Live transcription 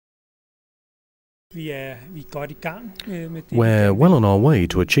We're well on our way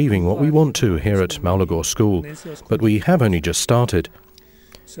to achieving what we want to here at Maglagård School, but we have only just started.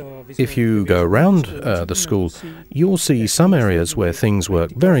 If you go around the school, you'll see some areas where things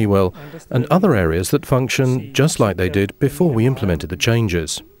work very well and other areas that function just like they did before we implemented the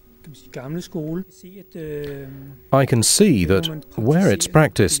changes. I can see that where it's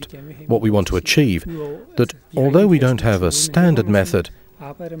practiced, what we want to achieve, that although we don't have a standard method,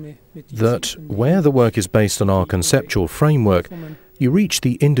 that where the work is based on our conceptual framework, you reach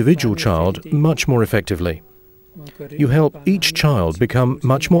the individual child much more effectively. You help each child become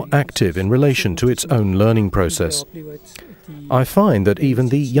much more active in relation to its own learning process. I find that even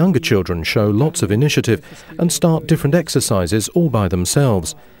the younger children show lots of initiative and start different exercises all by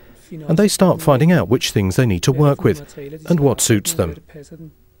themselves, and they start finding out which things they need to work with and what suits them.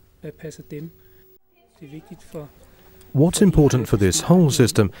 What's important for this whole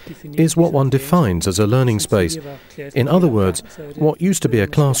system is what one defines as a learning space. In other words, what used to be a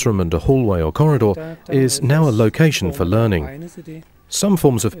classroom and a hallway or corridor is now a location for learning. Some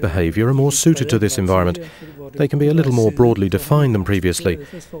forms of behaviour are more suited to this environment. They can be a little more broadly defined than previously.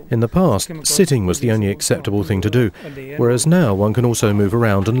 In the past, sitting was the only acceptable thing to do, whereas now one can also move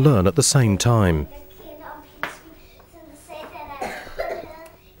around and learn at the same time.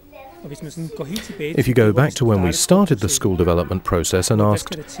 If you go back to when we started the school development process and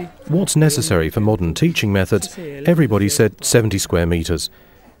asked, what's necessary for modern teaching methods, everybody said 70 square metres.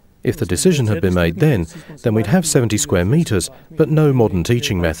 If the decision had been made then we'd have 70 square metres, but no modern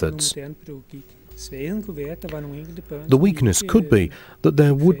teaching methods. The weakness could be that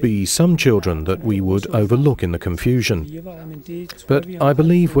there would be some children that we would overlook in the confusion. But I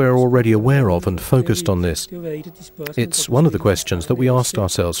believe we're already aware of and focused on this. It's one of the questions that we asked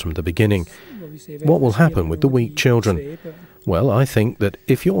ourselves from the beginning. What will happen with the weak children? Well, I think that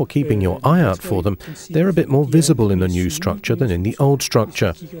if you're keeping your eye out for them, they're a bit more visible in the new structure than in the old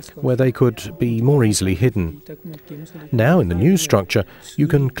structure, where they could be more easily hidden. Now, in the new structure, you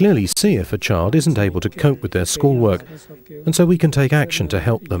can clearly see if a child isn't able to cope with their schoolwork, and so we can take action to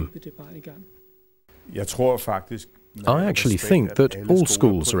help them. I actually think that all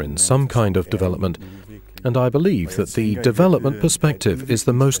schools are in some kind of development, and I believe that the development perspective is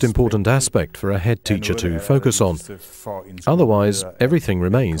the most important aspect for a head teacher to focus on. Otherwise, everything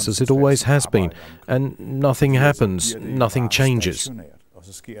remains as it always has been, and nothing happens, nothing changes.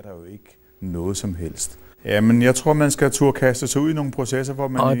 I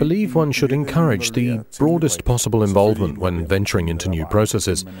believe one should encourage the broadest possible involvement when venturing into new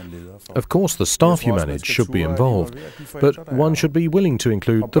processes. Of course, the staff you manage should be involved, but one should be willing to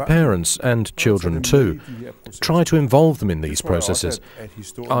include the parents and children too. Try to involve them in these processes.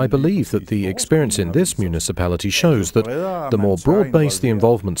 I believe that the experience in this municipality shows that the more broad-based the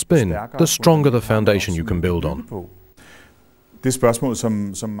involvement's been, the stronger the foundation you can build on.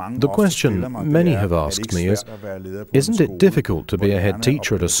 The question many have asked me is, isn't it difficult to be a head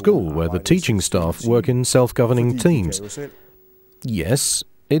teacher at a school where the teaching staff work in self-governing teams? Yes,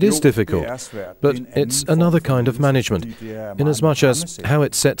 it is difficult, but it's another kind of management, inasmuch as how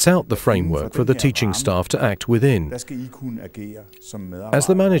it sets out the framework for the teaching staff to act within. As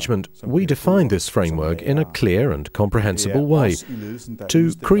the management, we define this framework in a clear and comprehensible way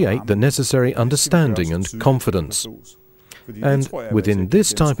to create the necessary understanding and confidence. And within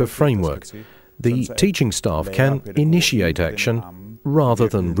this type of framework, the teaching staff can initiate action rather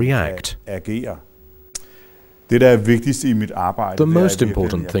than react. The most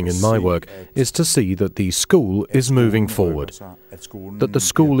important thing in my work is to see that the school is moving forward, that the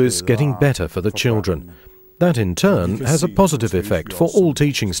school is getting better for the children. That in turn has a positive effect for all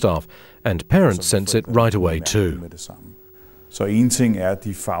teaching staff, and parents sense it right away too.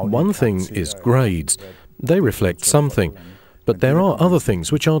 One thing is grades. They reflect something, but there are other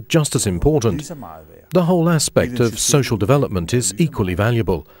things which are just as important. The whole aspect of social development is equally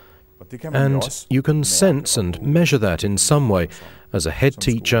valuable, and you can sense and measure that in some way, as a head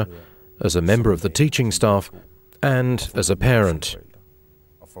teacher, as a member of the teaching staff, and as a parent.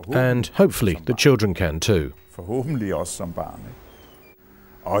 And hopefully the children can too.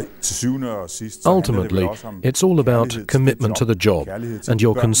 Ultimately, it's all about commitment to the job and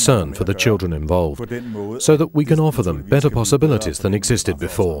your concern for the children involved, so that we can offer them better possibilities than existed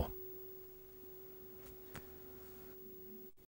before.